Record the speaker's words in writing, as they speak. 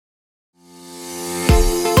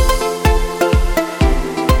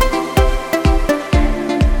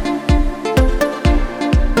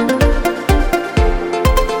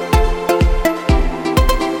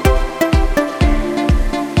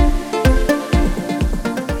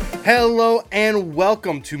Hello and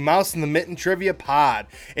welcome to Mouse in the Mitten Trivia Pod,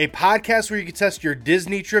 a podcast where you can test your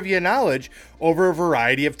Disney trivia knowledge over a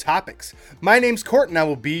variety of topics. My name's Court and I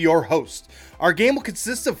will be your host. Our game will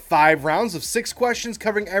consist of 5 rounds of 6 questions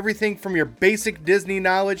covering everything from your basic Disney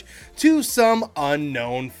knowledge to some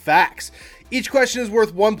unknown facts. Each question is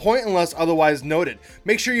worth 1 point unless otherwise noted.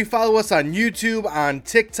 Make sure you follow us on YouTube, on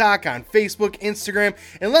TikTok, on Facebook, Instagram,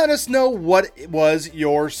 and let us know what was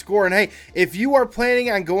your score. And hey, if you are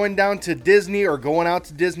planning on going down to Disney or going out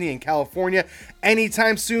to Disney in California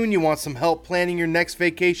anytime soon, you want some help planning your next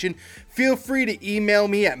vacation, feel free to email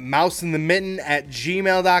me at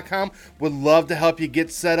mouseinthemitten@gmail.com. Would love to help you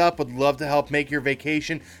get set up. Would love to help make your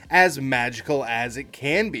vacation as magical as it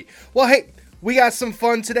can be. Well, hey, we got some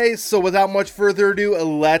fun today, so without much further ado,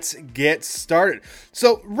 let's get started.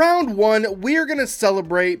 So, round 1, we are going to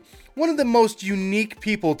celebrate one of the most unique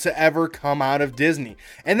people to ever come out of Disney,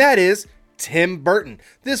 and that is Tim Burton.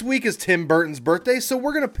 This week is Tim Burton's birthday, so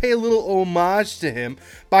we're going to pay a little homage to him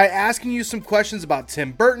by asking you some questions about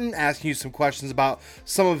Tim Burton, asking you some questions about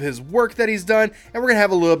some of his work that he's done, and we're going to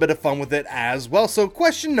have a little bit of fun with it as well. So,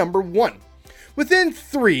 question number 1. Within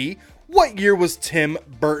 3, what year was Tim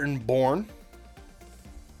Burton born?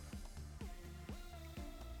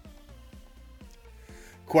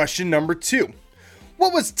 Question number 2.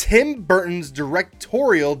 What was Tim Burton's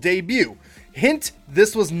directorial debut? Hint,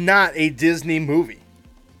 this was not a Disney movie.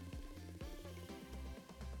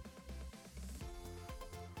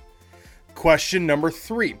 Question number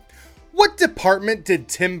 3. What department did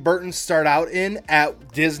Tim Burton start out in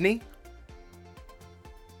at Disney?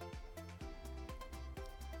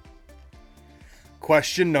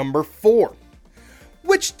 Question number 4.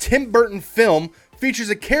 Which Tim Burton film features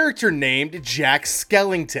a character named Jack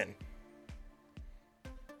Skellington?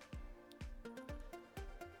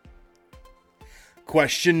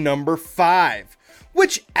 Question number 5.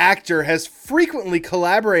 Which actor has frequently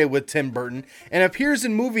collaborated with Tim Burton and appears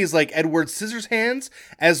in movies like Edward Scissorhands,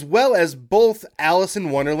 as well as both Alice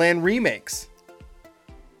in Wonderland remakes?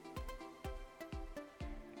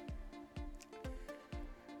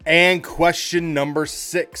 And question number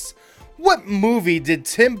 6. What movie did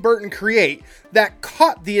Tim Burton create that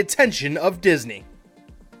caught the attention of Disney?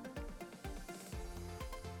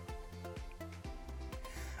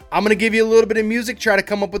 I'm going to give you a little bit of music, try to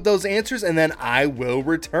come up with those answers, and then I will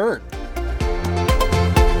return.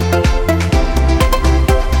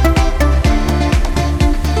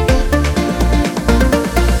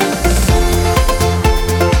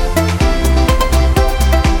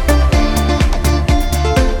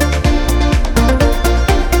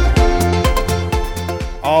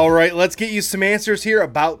 Alright, let's get you some answers here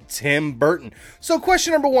about Tim Burton. So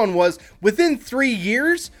question number 1 was, within 3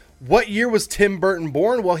 years, what year was Tim Burton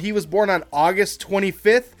born? Well, he was born on August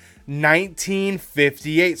 25th,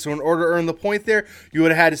 1958. So in order to earn the point there, you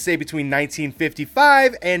would have had to say between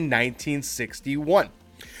 1955 and 1961.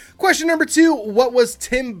 Question number 2, what was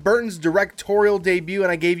Tim Burton's directorial debut?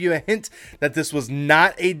 And I gave you a hint that this was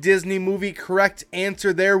not a Disney movie. Correct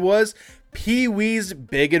answer there was Pee-wee's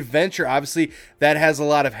Big Adventure. Obviously, that has a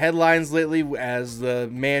lot of headlines lately as the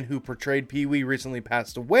man who portrayed Pee-wee recently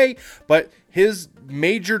passed away, but his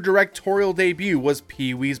major directorial debut was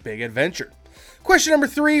Pee-wee's Big Adventure. Question number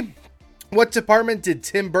 3, what department did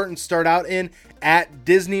Tim Burton start out in at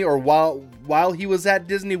Disney, or while he was at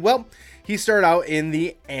Disney? Well, he started out in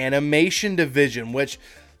the animation division, which,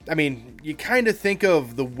 I mean, you kind of think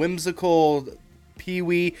of the whimsical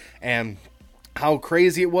Pee-wee and how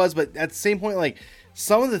crazy it was, but at the same point, like,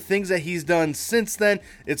 some of the things that he's done since then,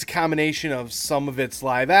 it's a combination of some of it's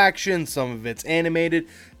live action, some of it's animated.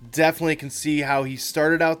 Definitely can see how he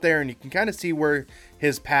started out there, and you can kind of see where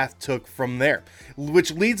his path took from there.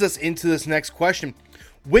 Which leads us into this next question.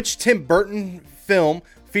 Which Tim Burton film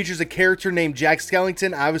features a character named Jack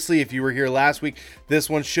Skellington? Obviously, if you were here last week, this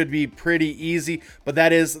one should be pretty easy, but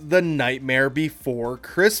that is The Nightmare Before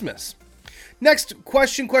Christmas. Next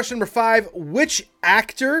question, question number 5. Which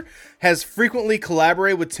actor has frequently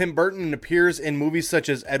collaborated with Tim Burton and appears in movies such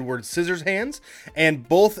as Edward Scissorhands and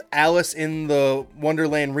both Alice in the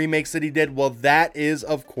Wonderland remakes that he did? Well, that is,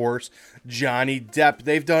 of course, Johnny Depp.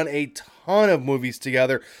 They've done a ton of movies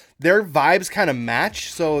together. Their vibes kind of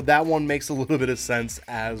match, so that one makes a little bit of sense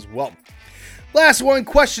as well. Last one,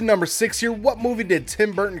 question number 6 here. What movie did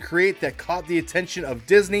Tim Burton create that caught the attention of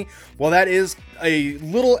Disney? Well, that is a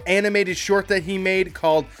little animated short that he made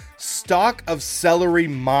called Stalk of Celery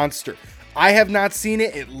Monster. I have not seen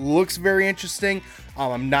it. It looks very interesting.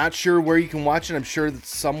 I'm not sure where you can watch it. I'm sure that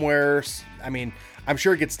somewhere, I mean, I'm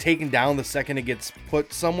sure it gets taken down the second it gets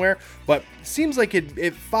put somewhere, but seems like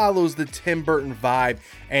it follows the Tim Burton vibe,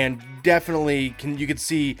 and definitely you could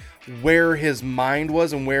see where his mind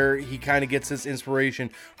was and where he kind of gets his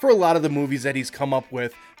inspiration for a lot of the movies that he's come up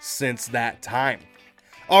with since that time.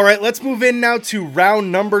 All right, let's move in now to round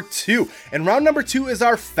number 2. And round number 2 is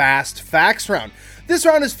our Fast Facts round. This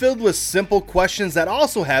round is filled with simple questions that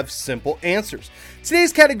also have simple answers.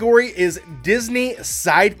 Today's category is Disney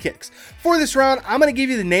sidekicks. For this round, I'm going to give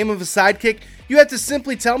you the name of a sidekick. You have to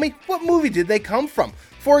simply tell me what movie did they come from.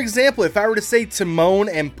 For example, if I were to say Timon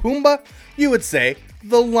and Pumbaa, you would say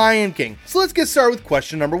The Lion King. So let's get started with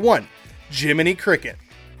question number 1. Jiminy Cricket.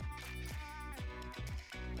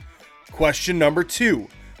 Question number 2.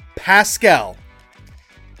 Pascal.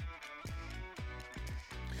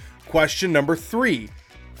 Question number 3.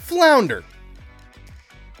 Flounder.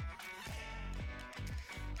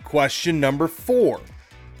 Question number 4.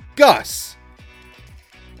 Gus.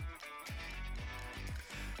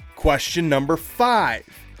 Question number 5.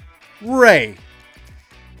 Ray.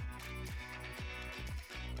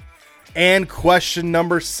 And question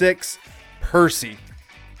number 6. Percy.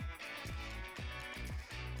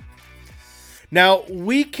 Now,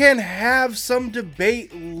 we can have some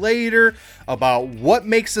debate later about what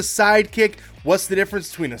makes a sidekick, what's the difference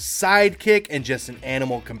between a sidekick and just an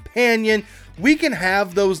animal companion. We can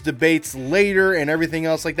have those debates later and everything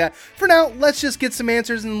else like that. For now, let's just get some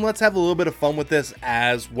answers and let's have a little bit of fun with this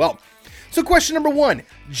as well. So question number 1,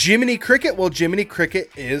 Jiminy Cricket. Well, Jiminy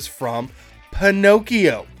Cricket is from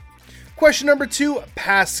Pinocchio. Question number 2,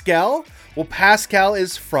 Pascal. Well, Pascal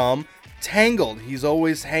is from Tangled. He's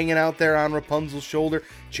always hanging out there on Rapunzel's shoulder,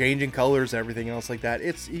 changing colors, everything else like that.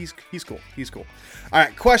 He's cool. He's cool. All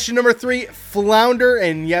right, question number 3, Flounder.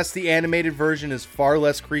 And yes, the animated version is far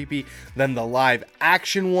less creepy than the live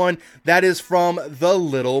action one. That is from The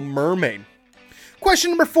Little Mermaid.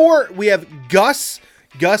 Question number 4, we have Gus.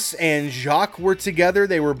 Gus and Jacques were together.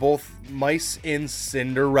 They were both mice in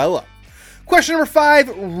Cinderella. Question number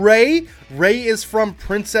 5, Ray. Ray is from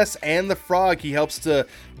Princess and the Frog. He helps to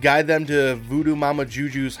guide them to Voodoo Mama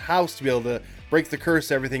Juju's house to be able to break the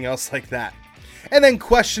curse, everything else like that. And then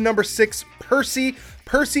question number 6, Percy.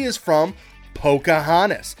 Percy is from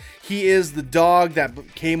Pocahontas. He is the dog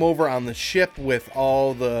that came over on the ship with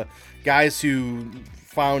all the guys who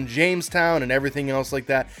found Jamestown and everything else like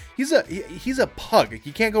that. He's a pug.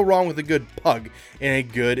 You can't go wrong with a good pug in a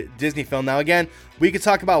good Disney film. Now again, we could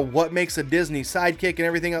talk about what makes a Disney sidekick and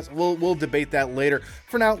everything else. We'll debate that later.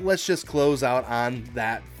 For now, let's just close out on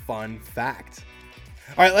that fun fact.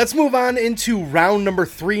 All right, let's move on into round number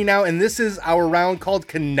 3 now, and this is our round called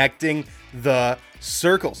Connecting the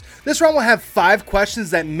Circles. This round will have 5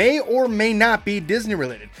 questions that may or may not be Disney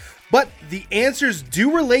related, but the answers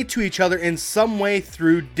do relate to each other in some way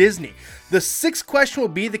through Disney. The 6th question will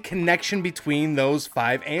be the connection between those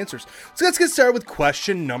 5 answers. So let's get started with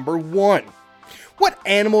question number 1. What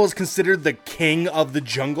animal is considered the king of the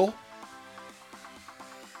jungle?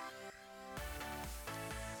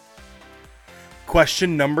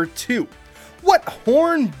 Question number 2. What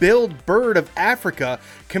horn-billed bird of Africa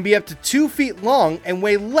can be up to 2 feet long and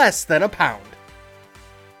weigh less than a pound?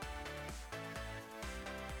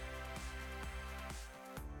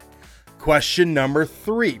 Question number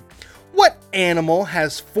 3. What animal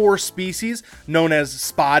has 4 species known as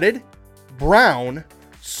spotted, brown,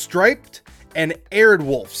 striped, and aired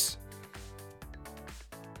wolves?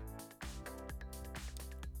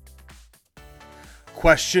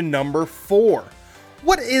 Question number 4.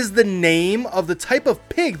 What is the name of the type of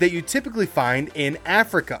pig that you typically find in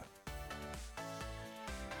Africa?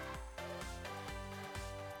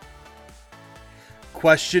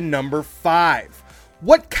 Question number 5.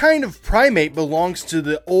 What kind of primate belongs to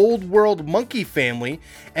the Old World monkey family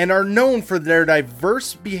and are known for their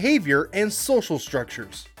diverse behavior and social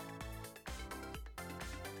structures?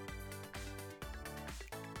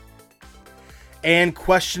 And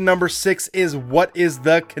question number 6 is, what is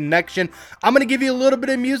the connection? I'm going to give you a little bit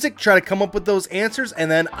of music, try to come up with those answers, and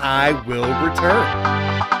then I will return.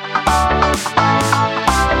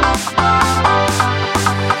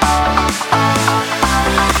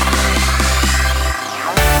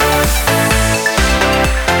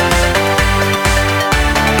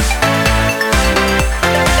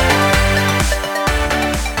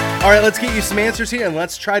 All right, let's get you some answers here and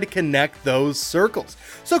let's try to connect those circles.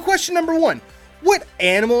 So question number 1, what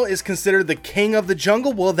animal is considered the king of the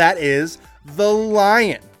jungle? Well, that is the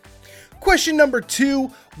lion. Question number 2,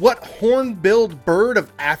 what horn-billed bird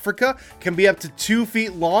of Africa can be up to 2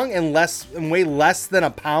 feet long and weigh less than a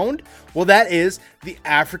pound? Well, that is the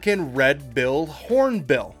African red-billed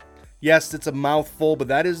hornbill. Yes, it's a mouthful, but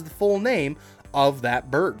that is the full name of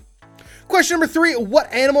that bird. Question number 3,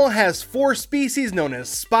 what animal has 4 species known as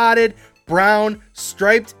spotted, brown,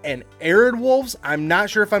 striped, and arid wolves? I'm not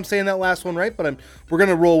sure if I'm saying that last one right, but we're going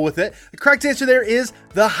to roll with it. The correct answer there is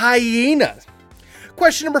the hyena.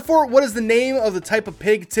 Question number 4, what is the name of the type of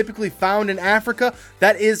pig typically found in Africa?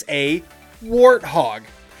 That is a warthog.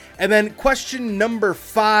 And then question number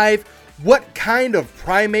 5, what kind of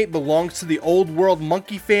primate belongs to the Old World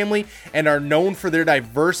monkey family and are known for their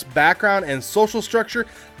diverse background and social structure?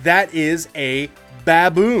 That is a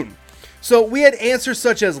baboon. So we had answers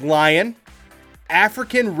such as lion,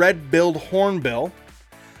 African red-billed hornbill,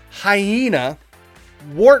 hyena,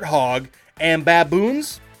 warthog, and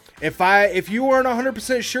baboons. If you weren't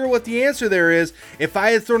 100% sure what the answer there is, if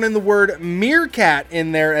I had thrown in the word meerkat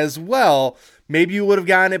in there as well, maybe you would have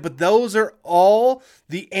gotten it, but those are all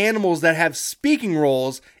the animals that have speaking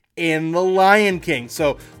roles in The Lion King.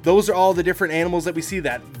 So those are all the different animals that we see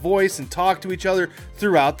that voice and talk to each other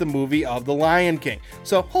throughout the movie of The Lion King.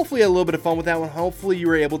 So hopefully a little bit of fun with that one. Hopefully you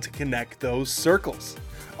were able to connect those circles.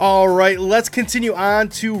 All right, let's continue on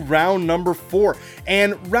to round number 4.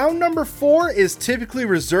 And round number 4 is typically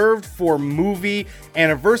reserved for movie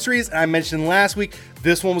anniversaries. I mentioned last week,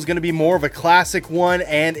 this one was going to be more of a classic one,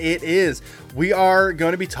 and it is. We are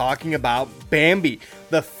going to be talking about Bambi.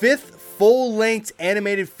 The 5th full-length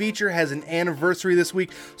animated feature has an anniversary this week,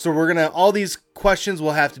 so all these questions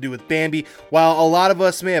will have to do with Bambi. While a lot of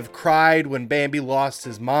us may have cried when Bambi lost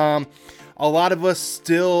his mom, a lot of us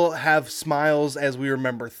still have smiles as we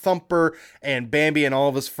remember Thumper and Bambi and all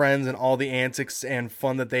of his friends and all the antics and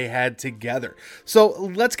fun that they had together. So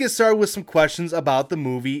let's get started with some questions about the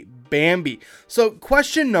movie Bambi. So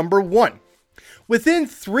question number 1. Within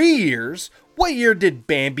 3 years, what year did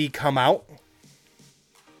Bambi come out?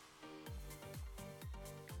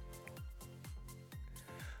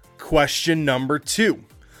 Question number 2.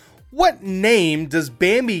 What name does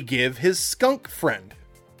Bambi give his skunk friend?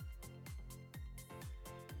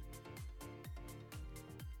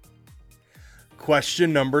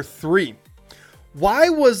 Question number 3. Why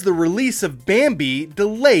was the release of Bambi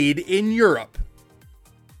delayed in Europe?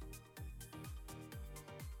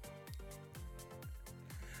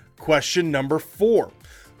 Question number 4.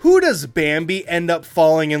 Who does Bambi end up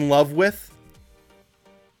falling in love with?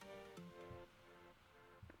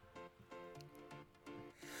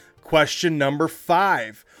 Question number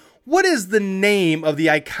 5. What is the name of the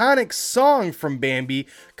iconic song from Bambi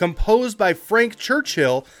composed by Frank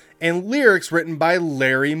Churchill and lyrics written by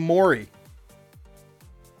Larry Morey?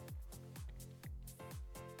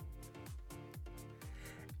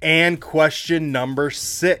 And question number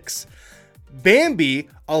 6. Bambi,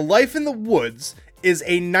 A Life in the Woods is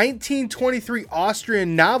a 1923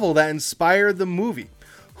 Austrian novel that inspired the movie.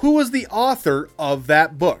 Who was the author of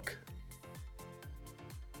that book?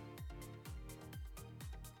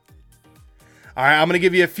 All right, I'm going to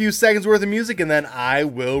give you a few seconds worth of music and then I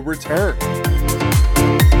will return.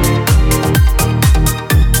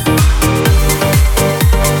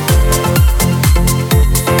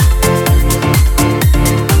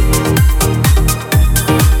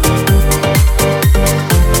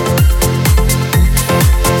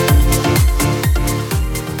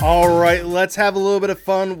 Let's have a little bit of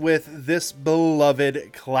fun with this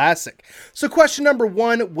beloved classic. So question number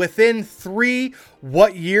 1, within 3,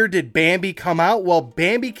 what year did Bambi come out? Well,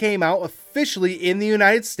 Bambi came out officially in the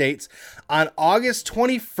United States on August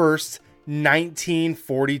 21st,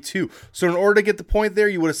 1942. So in order to get the point there,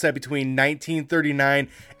 you would have said between 1939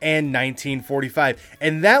 and 1945.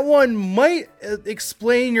 And that one might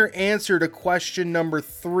explain your answer to question number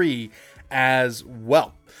 3 as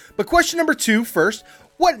well. But question number 2 first.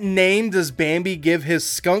 What name does Bambi give his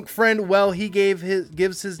skunk friend? Well, he gives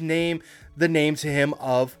the name to him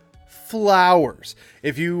of Flowers.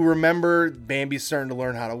 If you remember, Bambi's starting to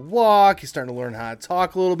learn how to walk. He's starting to learn how to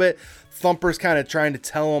talk a little bit. Thumper's kind of trying to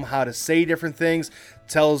tell him how to say different things.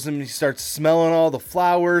 Tells him, he starts smelling all the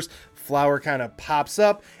flowers. Flower kind of pops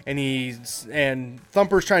up, and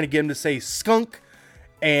Thumper's trying to get him to say skunk.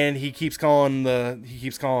 And he keeps calling the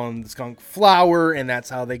skunk Flower, and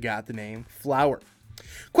that's how they got the name Flower.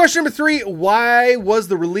 Question number 3, why was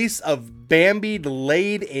the release of Bambi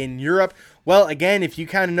delayed in Europe? Well, again, if you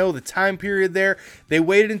kind of know the time period there, they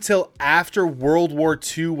waited until after World War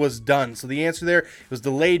II was done. So the answer there was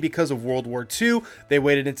delayed because of World War II. They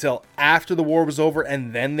waited until after the war was over,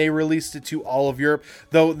 and then they released it to all of Europe,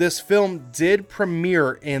 though this film did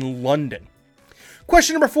premiere in London.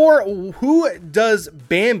 Question number 4, who does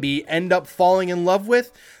Bambi end up falling in love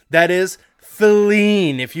with? That is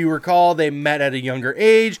Feline. If you recall, they met at a younger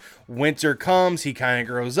age. Winter comes, he kind of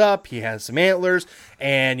grows up, he has some antlers,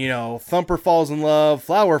 and, Thumper falls in love,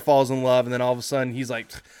 Flower falls in love, and then all of a sudden he's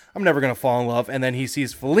like, I'm never going to fall in love. And then he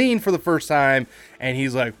sees Feline for the first time, and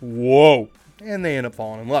he's like, whoa. And they end up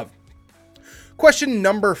falling in love. Question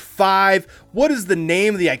number 5. What is the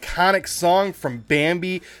name of the iconic song from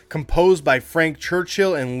Bambi, composed by Frank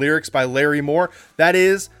Churchill and lyrics by Larry Moore? That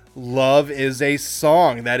is Love Is a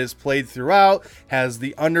Song. That is played throughout, has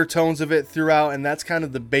the undertones of it throughout, and that's kind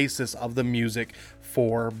of the basis of the music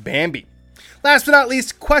for Bambi. Last but not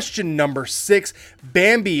least, question number 6.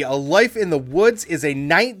 Bambi, A Life in the Woods is a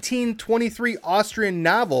 1923 Austrian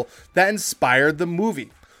novel that inspired the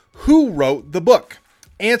movie. Who wrote the book?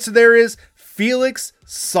 Answer there is Felix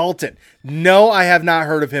Salten. No, I have not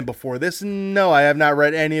heard of him before this. No, I have not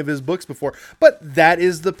read any of his books before. But that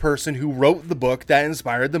is the person who wrote the book that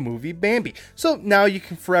inspired the movie Bambi. So now you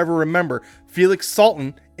can forever remember Felix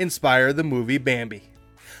Salten inspired the movie Bambi.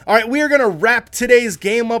 All right, we are going to wrap today's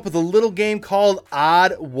game up with a little game called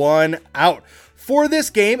Odd One Out. For this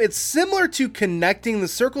game, it's similar to connecting the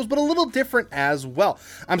circles, but a little different as well.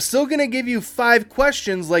 I'm still going to give you 5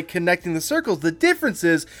 questions like connecting the circles. The difference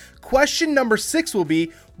is question number 6 will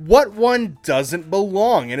be what one doesn't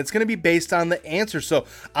belong, and it's going to be based on the answer. So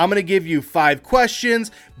I'm going to give you 5 questions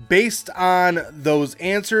based on those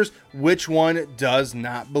answers, which one does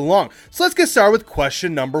not belong. So let's get started with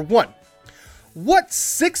question number 1. What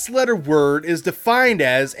 6-letter word is defined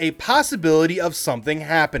as a possibility of something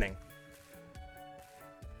happening?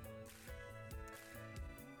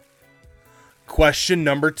 Question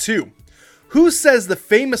number 2. Who says the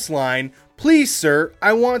famous line, "Please, sir,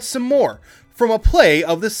 I want some more," from a play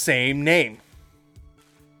of the same name?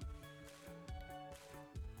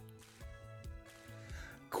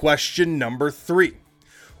 Question number 3.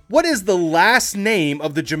 What is the last name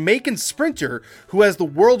of the Jamaican sprinter who has the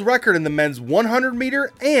world record in the men's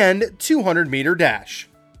 100-meter and 200-meter dash?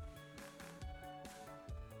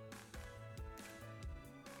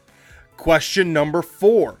 Question number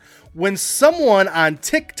 4. When someone on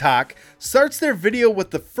TikTok starts their video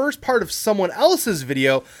with the first part of someone else's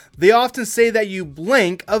video, they often say that you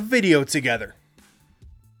blank a video together.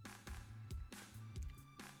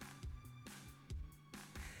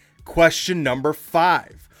 Question number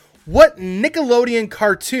 5. What Nickelodeon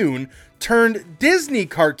cartoon turned Disney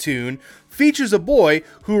cartoon features a boy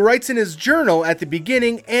who writes in his journal at the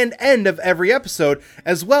beginning and end of every episode,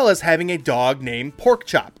 as well as having a dog named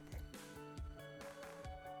Porkchop?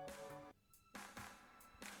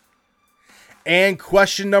 And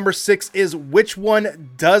question number 6 is which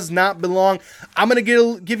one does not belong? I'm going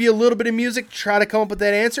to give you a little bit of music, try to come up with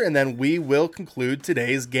that answer, and then we will conclude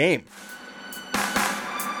today's game.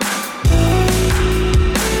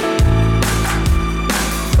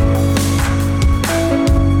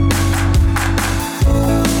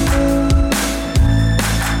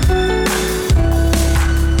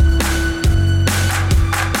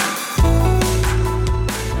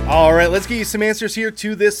 All right, let's get you some answers here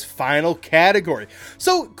to this final category.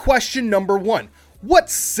 So, question number 1. What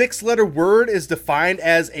 6-letter word is defined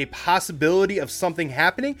as a possibility of something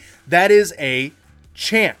happening? That is a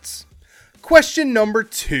chance. Question number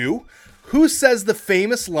 2. Who says the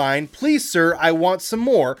famous line, "Please, sir, I want some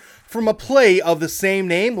more," from a play of the same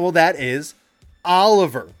name? Well, that is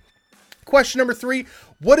Oliver. Question number 3.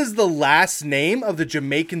 What is the last name of the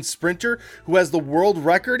Jamaican sprinter who has the world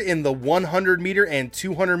record in the 100-meter and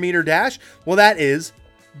 200-meter dash? Well, that is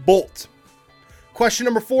Bolt. Question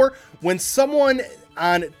number 4. When someone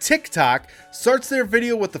on TikTok starts their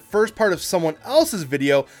video with the first part of someone else's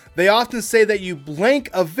video, they often say that you blank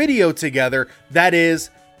a video together. That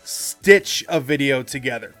is stitch a video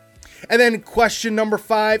together. And then question number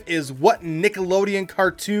 5 is what Nickelodeon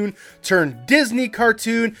cartoon turned Disney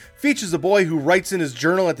cartoon features a boy who writes in his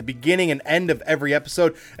journal at the beginning and end of every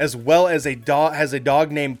episode, as well as has a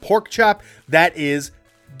dog named Porkchop? That is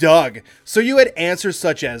Doug. So you had answers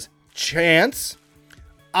such as Chance,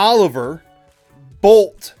 Oliver,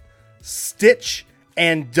 Bolt, Stitch,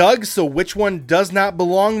 and Doug. So which one does not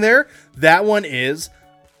belong there? That one is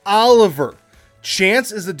Oliver.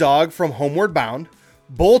 Chance is the dog from Homeward Bound.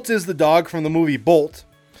 Bolt is the dog from the movie Bolt.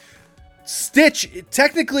 Stitch,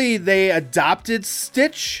 technically they adopted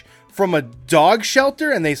Stitch from a dog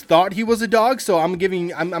shelter and they thought he was a dog, so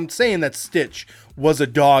I'm saying that Stitch was a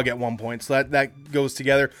dog at one point, so that goes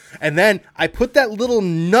together. And then I put that little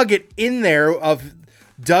nugget in there of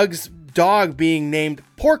Doug's dog being named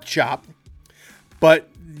Porkchop, but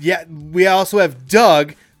yet we also have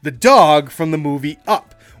Doug, the dog from the movie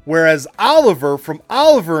Up, whereas Oliver from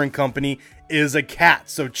Oliver and Company is a cat.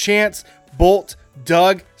 So Chance, Bolt,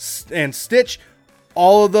 Doug, and Stitch.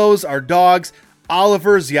 All of those are dogs.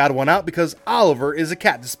 Oliver's the odd one out because Oliver is a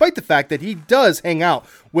cat, despite the fact that he does hang out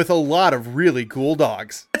with a lot of really cool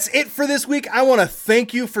dogs. That's it for this week. I want to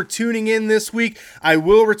thank you for tuning in this week. I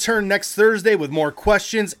will return next Thursday with more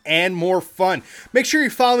questions and more fun. Make sure you're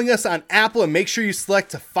following us on Apple and make sure you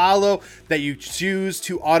select to follow that you choose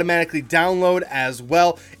to automatically download as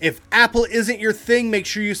well. If Apple isn't your thing, make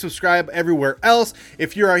sure you subscribe everywhere else.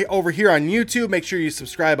 If you're over here on YouTube, make sure you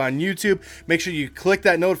subscribe on YouTube. Make sure you click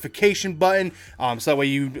that notification button so that way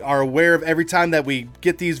you are aware of every time that we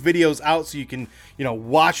get these videos out so you can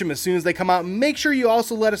watch them as soon as they come out. Make sure you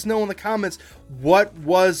also let us know in the comments what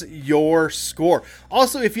was your score.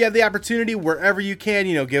 Also, if you have the opportunity, wherever you can,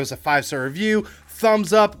 give us a 5-star review,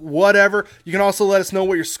 thumbs up, whatever. You can also let us know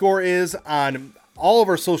what your score is on all of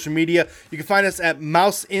our social media. You can find us at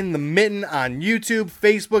Mouse in the Mitten on YouTube,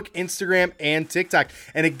 Facebook, Instagram, and TikTok.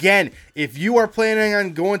 And again, if you are planning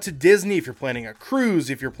on going to Disney, if you're planning a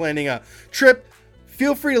cruise, if you're planning a trip,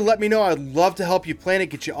 feel free to let me know. I'd love to help you plan it,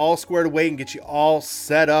 get you all squared away, and get you all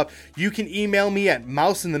set up. You can email me at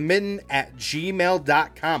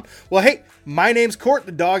mouseinthemitten@gmail.com. Well, hey, my name's Court.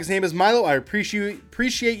 The dog's name is Milo. I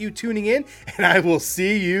appreciate you tuning in, and I will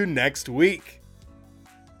see you next week.